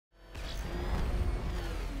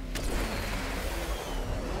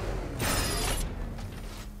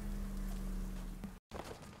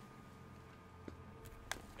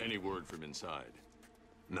Any word from inside?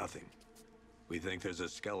 Nothing. We think there's a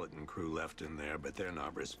skeleton crew left in there, but they're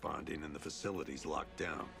not responding and the facility's locked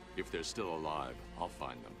down. If they're still alive, I'll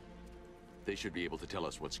find them. They should be able to tell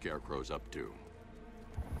us what Scarecrow's up to.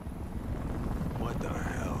 What the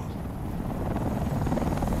hell?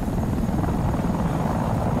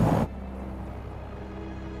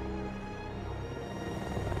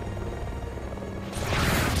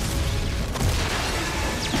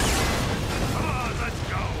 Come on, let's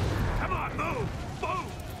go! Come on, move!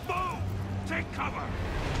 Move! Move! Take cover!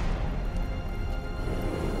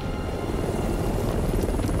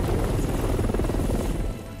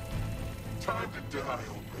 Time to die,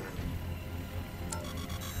 old man.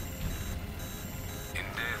 In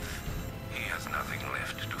death, he has nothing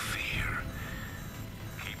left to fear.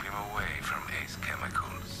 Keep him away from Ace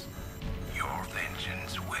Chemicals. Your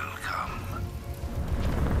vengeance will come.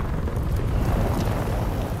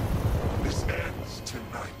 This ends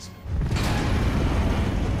tonight.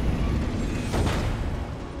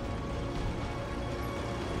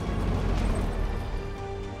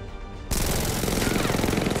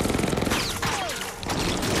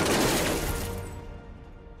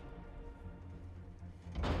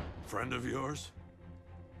 Friend of yours?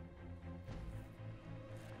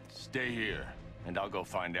 Stay here, and I'll go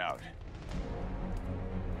find out.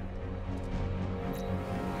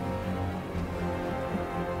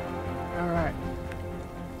 Alright.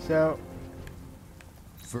 So...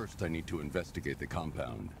 First, I need to investigate the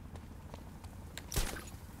compound.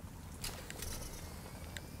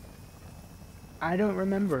 I don't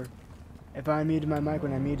remember if I muted my mic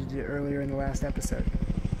when I muted it earlier in the last episode.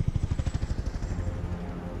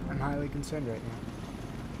 I'm highly concerned right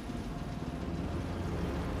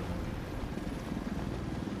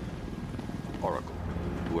now. Oracle,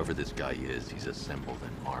 whoever this guy is, he's assembled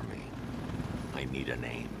an army. I need a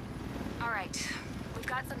name. All right. We've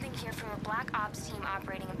got something here from a Black Ops team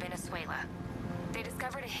operating in Venezuela. They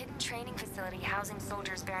discovered a hidden training facility housing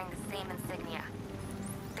soldiers bearing the same insignia.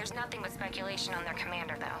 There's nothing but speculation on their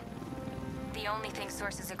commander, though. The only thing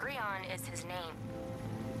sources agree on is his name.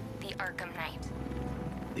 The Arkham Knight.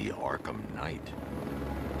 The Arkham Knight.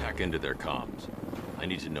 Hack into their comms. I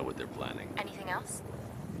need to know what they're planning. Anything else?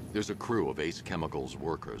 There's a crew of Ace Chemicals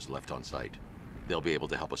workers left on site. They'll be able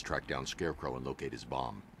to help us track down Scarecrow and locate his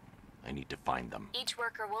bomb. I need to find them. Each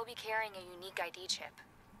worker will be carrying a unique ID chip.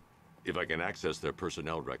 If I can access their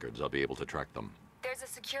personnel records, I'll be able to track them. There's a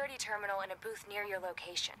security terminal in a booth near your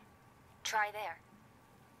location. Try there.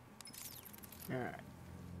 Alright.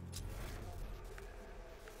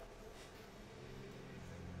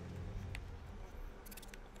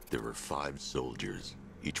 There are 5 soldiers,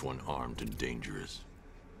 each one armed and dangerous.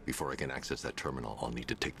 Before I can access that terminal, I'll need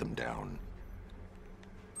to take them down.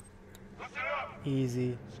 Listen up!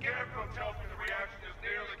 Easy. Scarecrow tells me the reaction is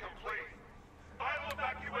nearly complete. Final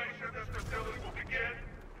evacuation of this facility will begin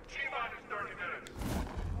in T-minus 30 minutes.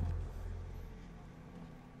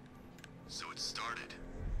 So it started.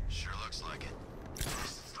 Sure looks like it.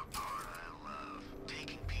 This is the part I love.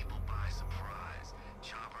 Taking people by surprise.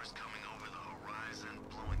 Choppers coming over the horizon,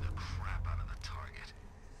 blowing the crap out of the target.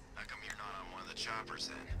 How come you're not on one of the choppers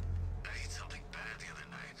then? I ate something bad the other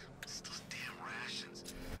night. It's those damn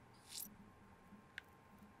rations.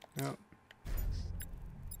 Nope.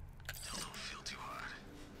 Still don't feel too hot.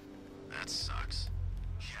 That sucks.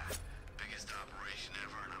 Yeah, biggest operation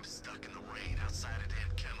ever, and I'm stuck in the rain outside a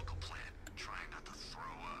damn chemical plant, trying not to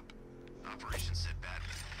throw up. Operation said bad.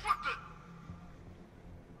 What the?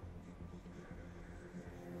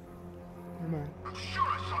 Come on. I'm sure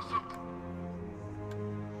I saw something.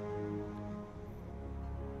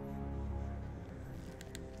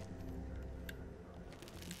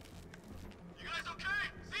 You guys okay?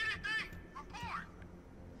 See anything? Report.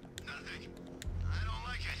 Nothing. I don't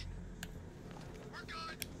like it. We're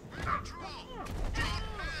good. We're in control. Don't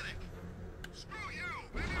panic. Screw you.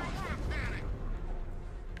 Maybe we won't panic.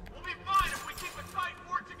 We'll be fine if we keep a tight and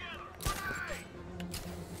work together. Hey!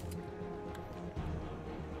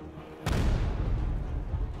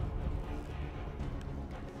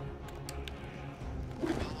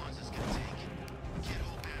 How long is this gonna take? Can't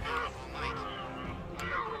hold back all night. I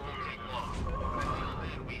know it won't take long. I feel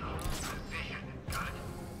that we hold position. Got it?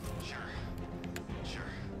 Sure.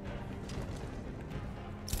 Sure.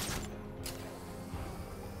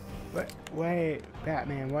 Wait,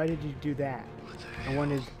 Batman, why did you do that? I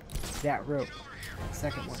wanted that rope. Get over here.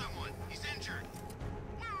 Second Found one. someone. He's injured.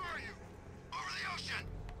 Where are you? Over the ocean.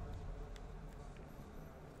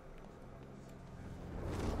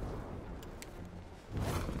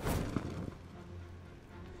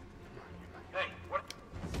 Hey, what?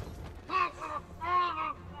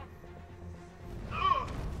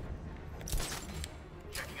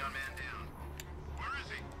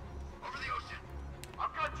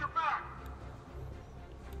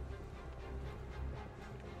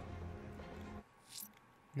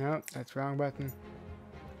 Nope, that's wrong button.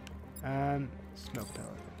 Smoke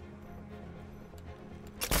pellet.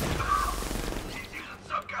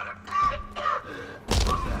 Some kind of...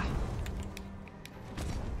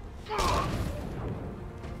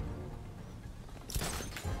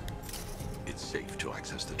 It's safe to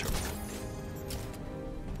access the terminal.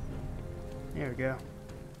 There we go.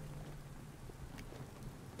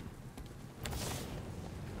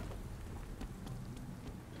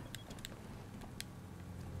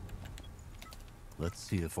 Let's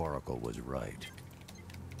see if Oracle was right.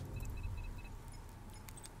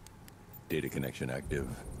 Data connection active.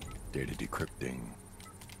 Data decrypting.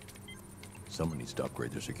 Someone needs to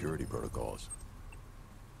upgrade their security protocols.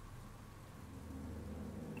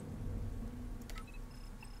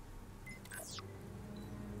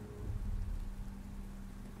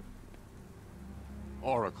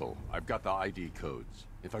 Oracle, I've got the ID codes.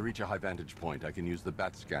 If I reach a high vantage point, I can use the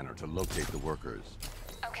bat scanner to locate the workers.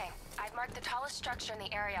 Okay, I've marked the tallest structure in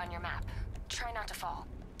the area on your map. Try not to fall.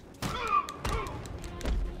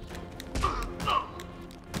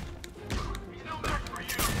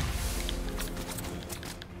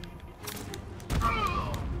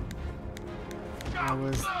 I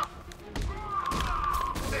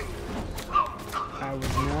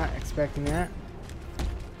was not expecting that.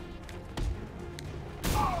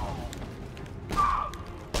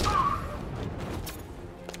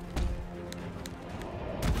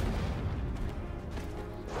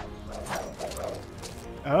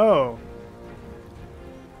 Oh.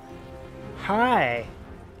 Hi.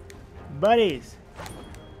 Buddies.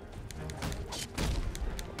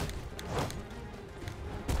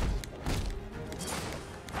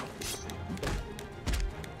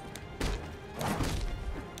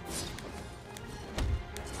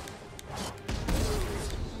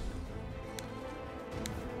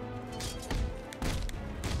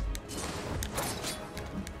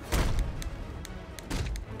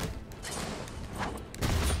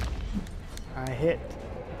 I hit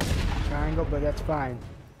triangle, but that's fine.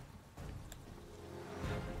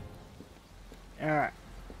 Alright.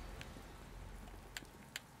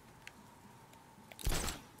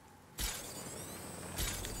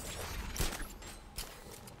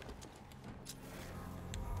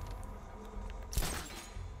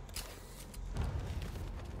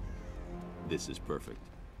 This is perfect.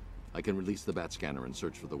 I can release the bat scanner and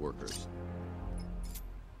search for the workers.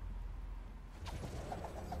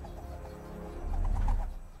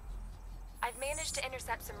 I've managed to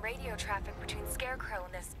intercept some radio traffic between Scarecrow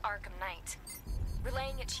and this Arkham Knight.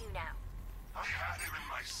 Relaying it to you now. I had him in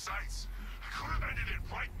my sights. I could have ended it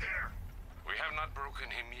right there. We have not broken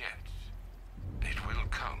him yet. It will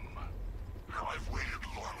come. Now I've waited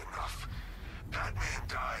long enough. Batman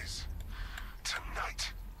dies.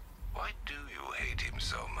 Tonight. Why do you hate him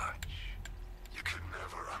so much? You can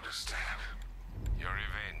never understand. Your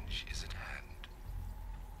revenge is at hand.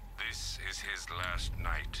 This is his last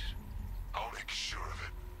night. I'll make sure of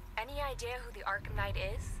it. Any idea who the Arkham Knight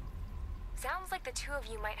is? Sounds like the two of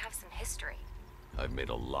you might have some history. I've made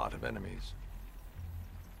a lot of enemies.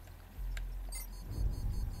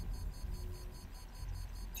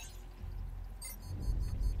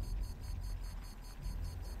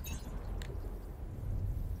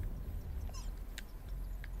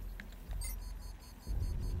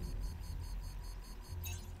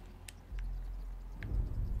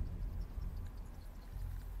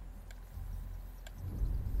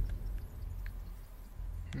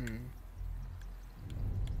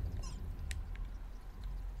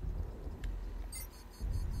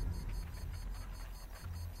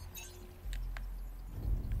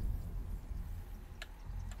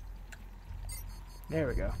 There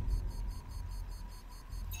we go.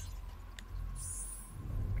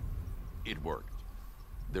 It worked.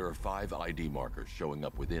 There are 5 ID markers showing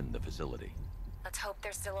up within the facility. Let's hope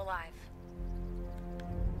they're still alive.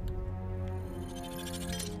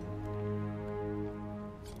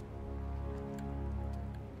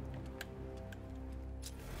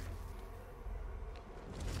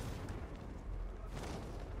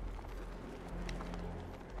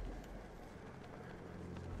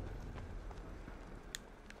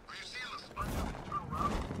 Are you seeing the sponge of internal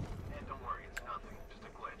routing? And don't worry, it's nothing. Just a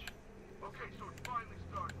glitch. Okay, so it's finally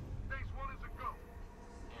started. Phase 1 is a go.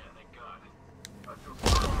 Yeah, thank God. I feel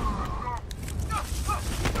sorry. Let's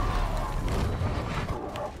go.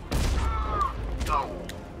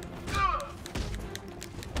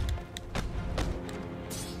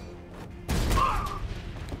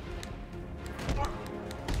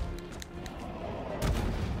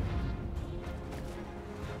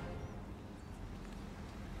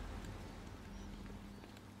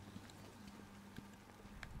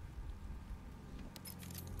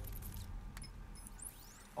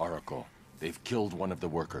 Oracle, they've killed one of the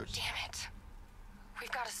workers. Damn it.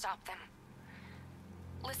 We've got to stop them.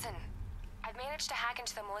 Listen, I've managed to hack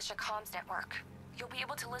into the militia comms network. You'll be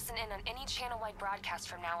able to listen in on any channel-wide broadcast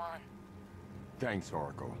from now on. Thanks,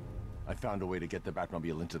 Oracle. I found a way to get the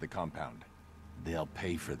Batmobile into the compound. They'll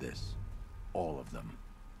pay for this. All of them.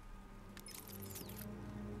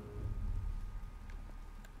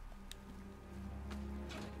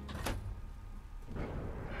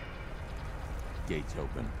 Gates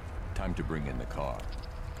open. Time to bring in the car.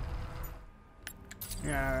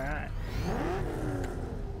 Alright.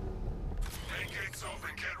 Main gate's open,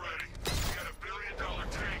 get ready. We got $1 billion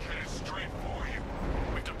tank headed straight for you.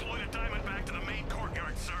 We've deployed a Diamondback to the main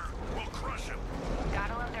courtyard, sir. We'll crush him.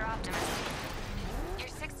 Gotta love their optimism. Your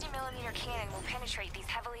 60mm cannon will penetrate these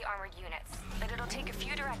heavily armored units, but it'll take a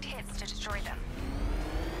few direct hits to destroy them.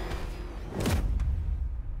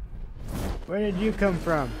 Where did you come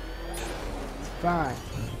from? It's fine.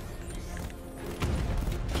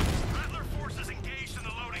 Rattler forces engaged in the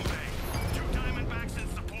loading bay. 2 Diamondbacks in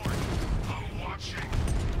support. I'm watching.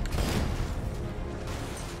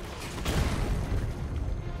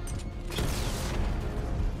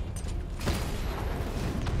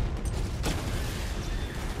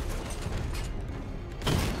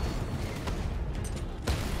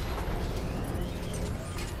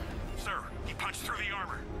 Sir, he punched through the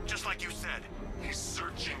armor, just like you said. He's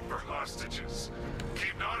searching for hostages.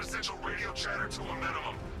 Keep non-essential radio chatter to a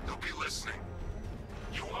minimum. He'll be listening.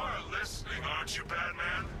 You are listening, aren't you,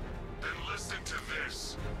 Batman? Then listen to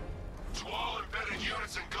this. To all embedded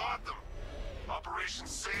units in Gotham, Operation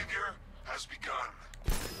Savior has begun.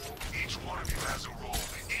 Each one of you has a role.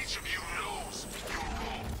 Each of you knows your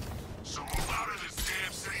role. So move out of this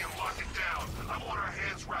damn city and lock it down. I want our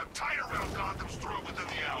hands wrapped tight around Gotham's throat within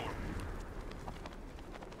the hour.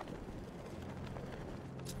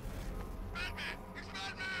 Batman! It's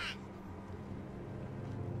Batman!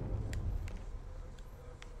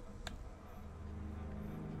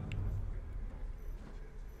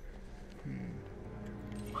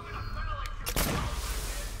 Look at the ventilation!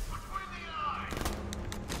 Between the eyes!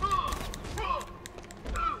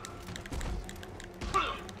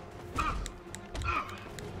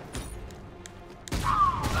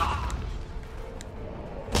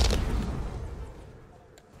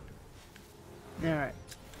 Alright.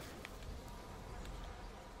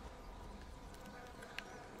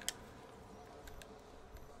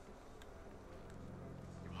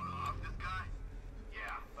 You wanna off this guy?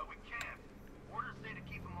 Yeah, but we can't. Orders say to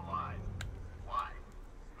keep him alive. Why?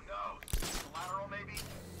 Who knows? Collateral, maybe?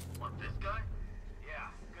 Want this guy? Yeah,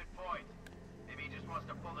 good point. Maybe he just wants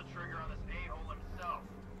to pull the trigger on this a-hole himself.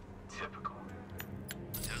 Typical.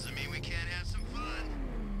 Doesn't mean we can't have some fun.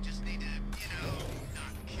 Just need to,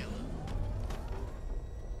 not kill him.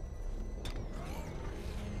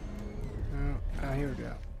 Oh, here we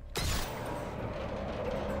go.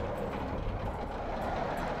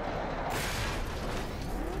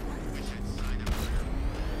 Wish I'd signed up for him.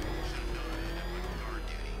 Should've known I'd end up on guard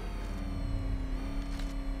duty.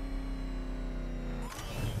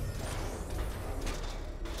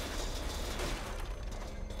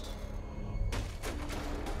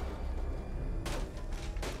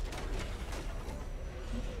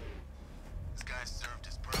 This guy served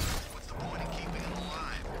his purpose. What's the point in keeping him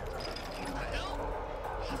alive? What the hell?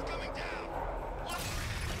 He's coming down. Look!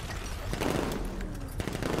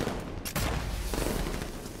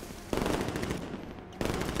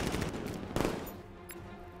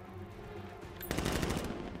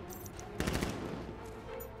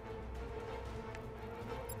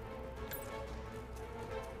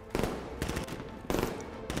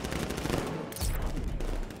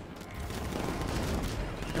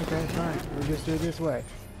 Okay, fine. We'll just do it this way.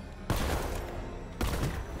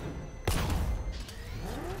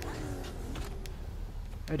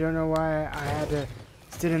 I don't know why I had to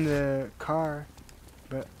sit in the car,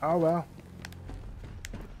 but oh well.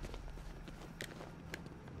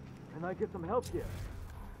 Can I get some help here?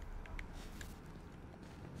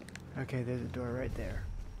 Okay, there's a door right there.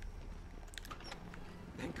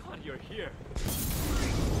 Thank God you're here.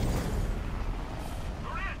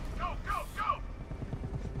 Go in! Go, go, go!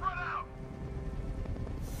 Spread out!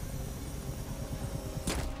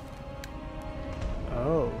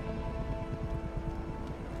 Oh.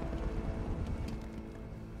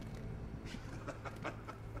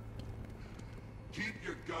 Keep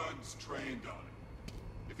your guns trained on him.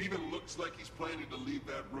 If he even looks like he's planning to leave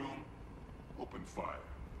that room, open fire.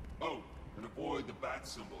 Oh, and avoid the bat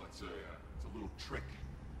symbol. It's a little trick.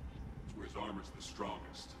 It's where his armor's the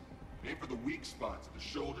strongest. Aim for the weak spots at the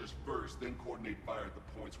shoulders first, then coordinate fire at the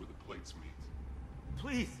points where the plates meet.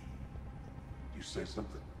 Please. You You say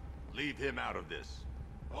something? Leave him out of this.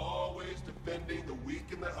 Always defending the weak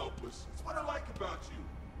and the helpless. That's what I like about you.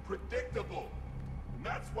 Predictable. And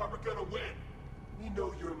that's why we're gonna win. We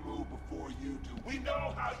know your move before you do. We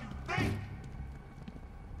know how you think!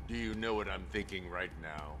 Do you know what I'm thinking right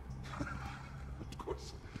now? Of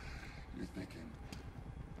course. You're thinking,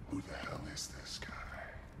 who the hell is this guy?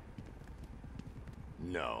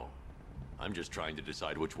 No. I'm just trying to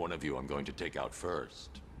decide which one of you I'm going to take out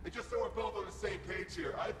first. And just so we're both on the same page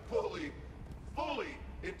here, I fully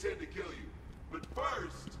intend to kill you. But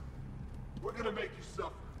first, we're gonna make you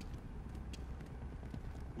suffer.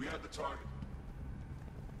 We have the target.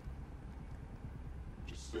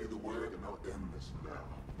 Just say the word and I'll end this now.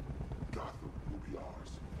 Gotham will be ours.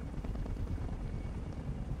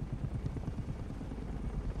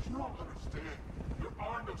 You don't understand. There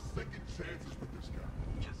are no second chances with this guy.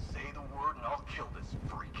 Just say the word and I'll kill this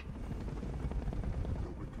freak.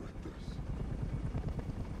 You'll regret this.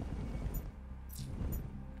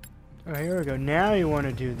 Oh, here we go. Now you want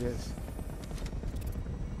to do this.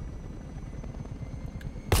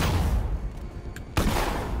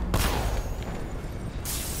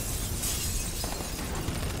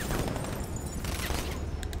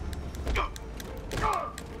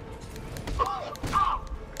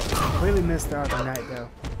 Completely missed the Arkham Knight though.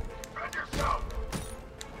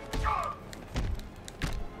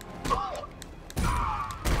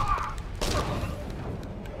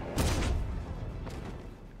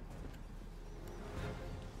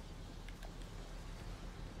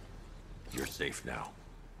 You're safe now.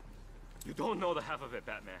 You don't know the half of it,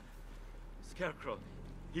 Batman. Scarecrow,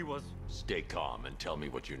 he was... Stay calm and tell me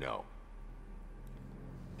what you know.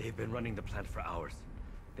 They've been running the plant for hours.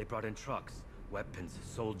 They brought in trucks, weapons,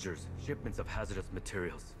 soldiers, shipments of hazardous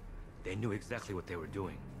materials. They knew exactly what they were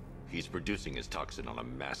doing. He's producing his toxin on a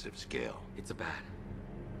massive scale. It's bad.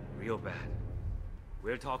 Real bad.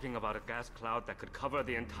 We're talking about a gas cloud that could cover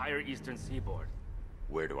the entire eastern seaboard.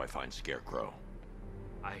 Where do I find Scarecrow?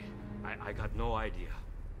 I got no idea.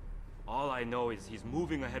 All I know is he's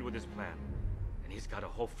moving ahead with his plan. And he's got a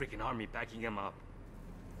whole freaking army backing him up.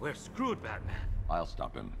 We're screwed, Batman. I'll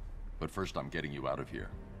stop him. But first I'm getting you out of here.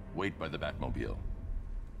 Wait by the Batmobile.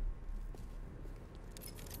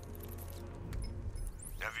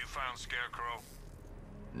 Have you found Scarecrow?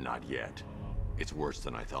 Not yet. It's worse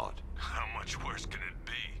than I thought. How much worse can it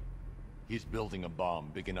be? He's building a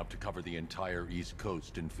bomb big enough to cover the entire East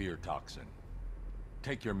Coast in fear toxin.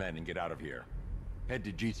 Take your men and get out of here. Head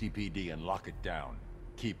to GCPD and lock it down.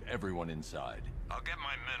 Keep everyone inside. I'll get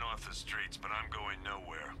my men off the streets, but I'm going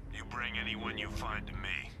nowhere. You bring anyone you find to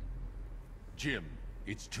me. Jim,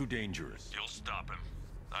 it's too dangerous. You'll stop him.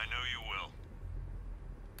 I know you will.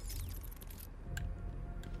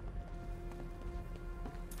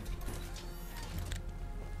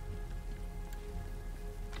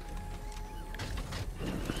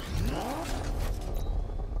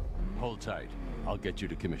 Hold tight. I'll get you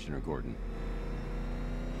to Commissioner Gordon.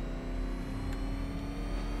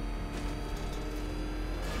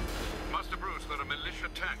 Master Bruce, there are militia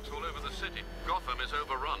tanks all over the city. Gotham is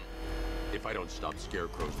overrun. If I don't stop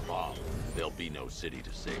Scarecrow's bomb, there'll be no city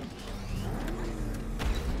to save.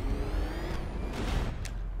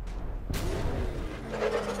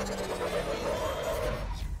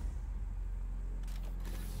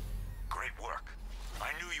 Great work.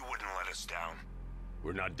 I knew you wouldn't let us down.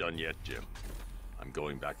 We're not done yet, Jim. I'm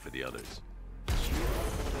going back for the others.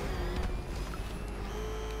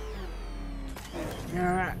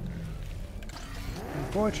 Alright.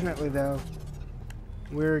 Unfortunately, though,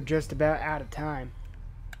 we're just about out of time.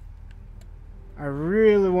 I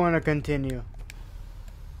really want to continue,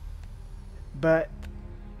 but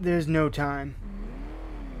there's no time.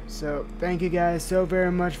 So, thank you guys so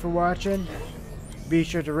very much for watching. Be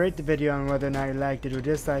sure to rate the video on whether or not you liked it or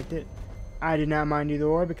disliked it. I do not mind either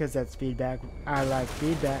or because that's feedback. I like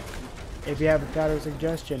feedback. If you have a thought or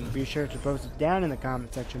suggestion, be sure to post it down in the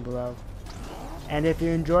comment section below. And if you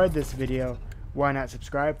enjoyed this video, why not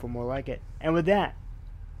subscribe for more like it? And with that,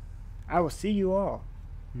 I will see you all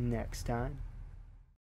next time.